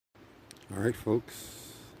Alright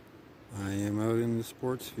folks, I am out in the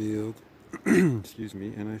sports field, excuse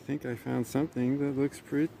me, and I think I found something that looks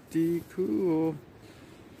pretty cool.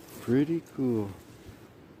 Pretty cool.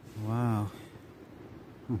 Wow.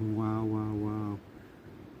 Wow, wow, wow.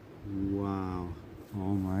 Wow.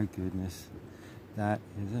 Oh my goodness. That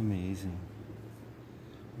is amazing.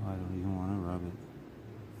 Oh, I don't even want to rub it.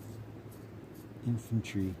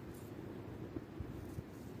 Infantry.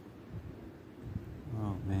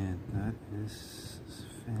 Oh man, that is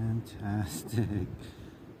fantastic.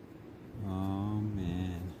 Oh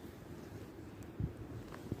man.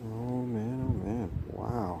 Oh man, oh man.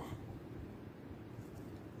 Wow.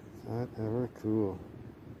 Is that ever cool?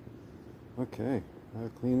 Okay, I'll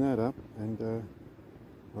clean that up and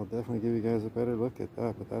I'll definitely give you guys a better look at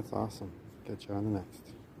that, but that's awesome. Catch you on the next.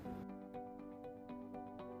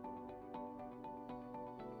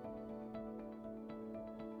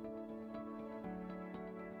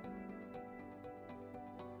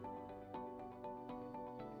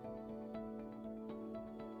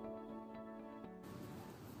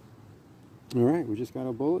 Alright, we just got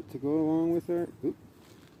a bullet to go along with our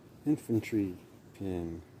infantry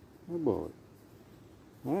pin. A bullet.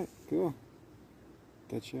 Alright, cool.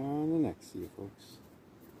 Catch you on the next. See you folks.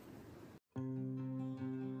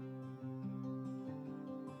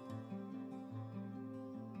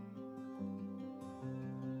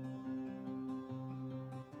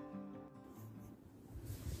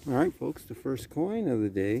 Alright folks, the first coin of the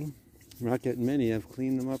day, I'm not getting many, I've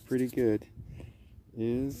cleaned them up pretty good,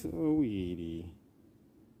 is a weedy.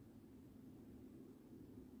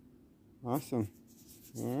 Awesome.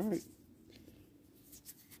 Alright.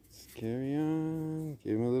 Let's carry on.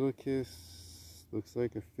 Give him a little kiss. Looks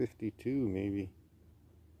like a 52 maybe.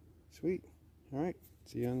 Sweet. Alright.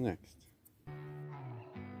 See you on next.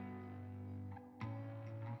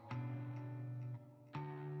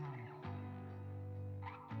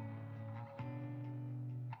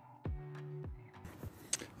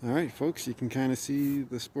 Alright folks, you can kind of see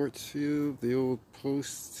the sports field, the old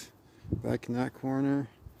post back in that corner.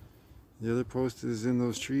 The other post is in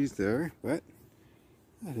those trees there, but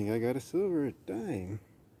I think I got a silver dime.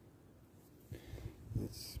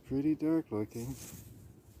 It's pretty dark looking.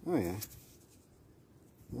 Oh yeah.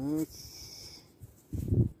 That's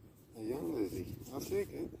a young Lizzie. I'll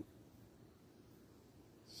take it.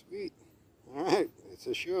 Sweet. Alright, it's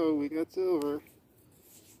a show. We got silver.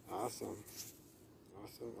 Awesome.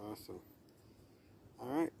 Awesome, awesome.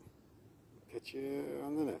 Alright. Catch you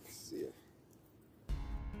on the next. See ya.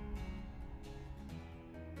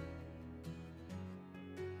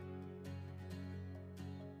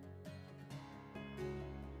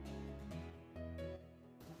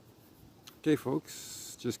 Okay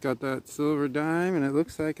folks, just got that silver dime and it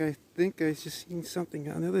looks like I think I just seen something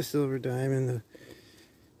on the other silver dime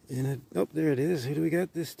oh, there it is. Who do we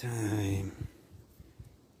got this time?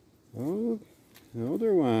 Oh, an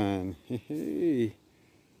older one. Hey,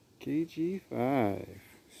 KG5.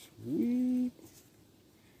 Sweet.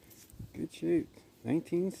 Good shape.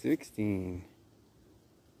 1916.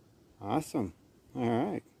 Awesome.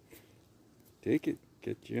 Alright. Take it.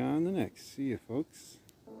 Get you on the next. See you folks.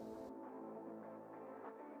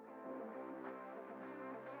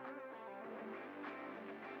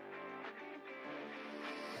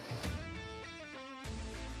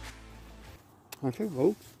 Okay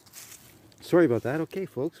folks, sorry about that. Okay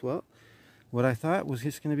folks, well, what I thought was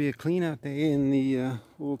just going to be a clean out day in the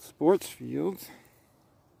old sports fields.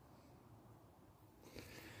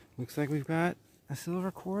 Looks like we've got a silver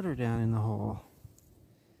quarter down in the hole.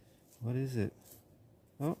 What is it?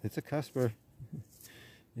 Oh, it's a cusper.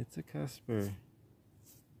 It's a cusper.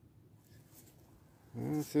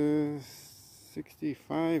 That's a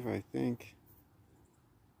 65, I think.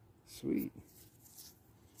 Sweet.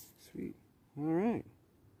 Sweet. Alright,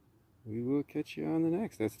 we will catch you on the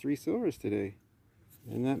next. That's 3 silvers today.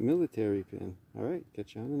 And that military pin. Alright,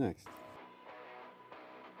 catch you on the next.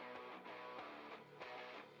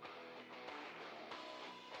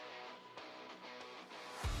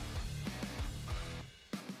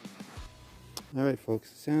 Alright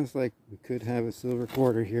folks, sounds like we could have a silver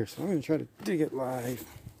quarter here, so I'm going to try to dig it live.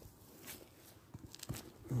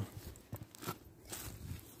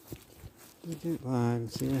 Dig it live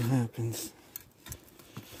and see what happens.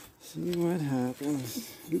 See what happens.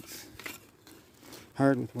 Oops.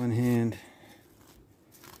 Hard with one hand.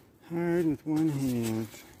 Hard with one hand.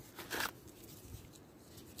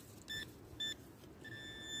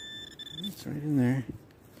 It's right in there.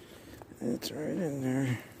 It's right in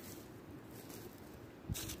there.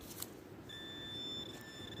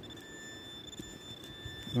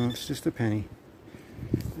 Well, it's just a penny.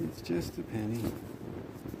 It's just a penny.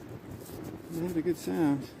 It had a good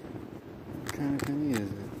sound. What kind of penny is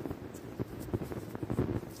it?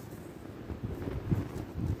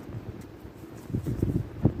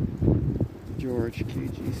 George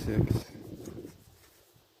KG6.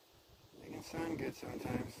 They can sound good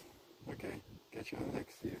sometimes. Okay, catch you on the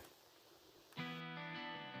next view.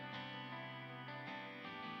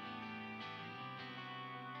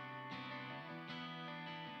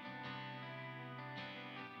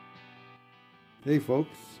 Hey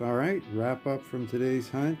folks, alright, wrap up from today's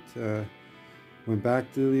hunt. Went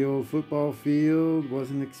back to the old football field,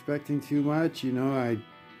 wasn't expecting too much, you know, I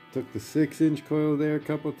took the 6-inch coil there a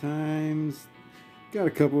couple times, got a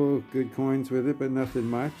couple of good coins with it, but nothing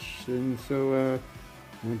much, and so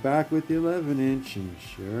went back with the 11-inch, and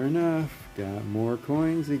sure enough, got more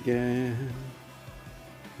coins again.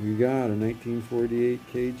 We got a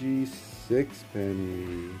 1948 KG 6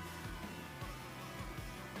 penny.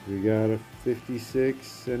 We got a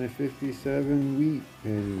 56 and a 57 wheat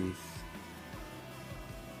pennies.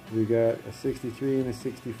 We got a 63 and a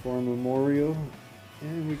 64 memorial.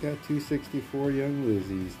 And we got 264 young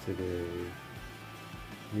Lizzies today.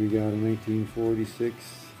 We got a 1946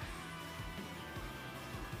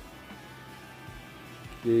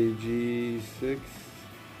 KG 6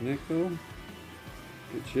 nickel.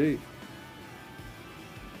 Good shape.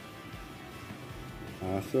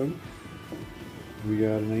 Awesome. We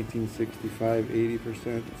got a 1965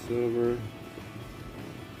 80% silver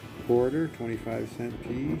quarter, 25-cent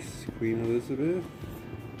piece, Queen Elizabeth.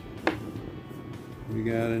 We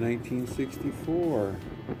got a 1964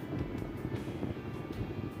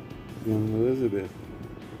 Young Elizabeth,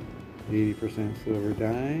 80% silver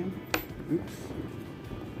dime. Oops.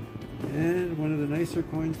 And one of the nicer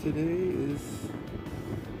coins today is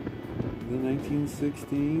the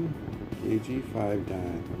 1916 KG 5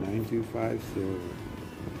 dime, 925 silver.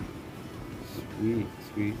 Sweet,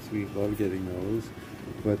 sweet, sweet. Love getting those.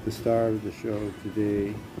 But the star of the show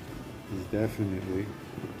today is definitely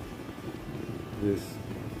this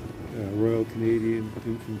Royal Canadian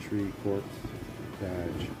Infantry Corps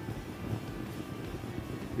badge.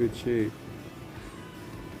 Good shape.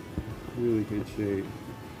 Really good shape.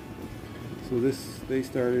 So they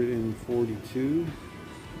started in 42.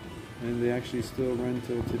 And they actually still run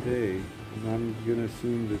till today. And I'm going to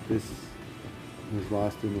assume that this was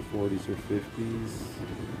lost in the 40s or 50s.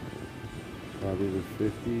 Probably the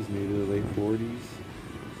 50s, maybe the late 40s.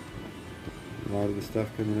 A lot of the stuff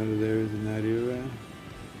coming out of there is in that era.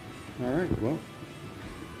 Alright, well,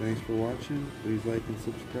 thanks for watching. Please like and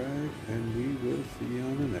subscribe. And we will see you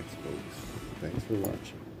on the next folks. Thanks for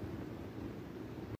watching.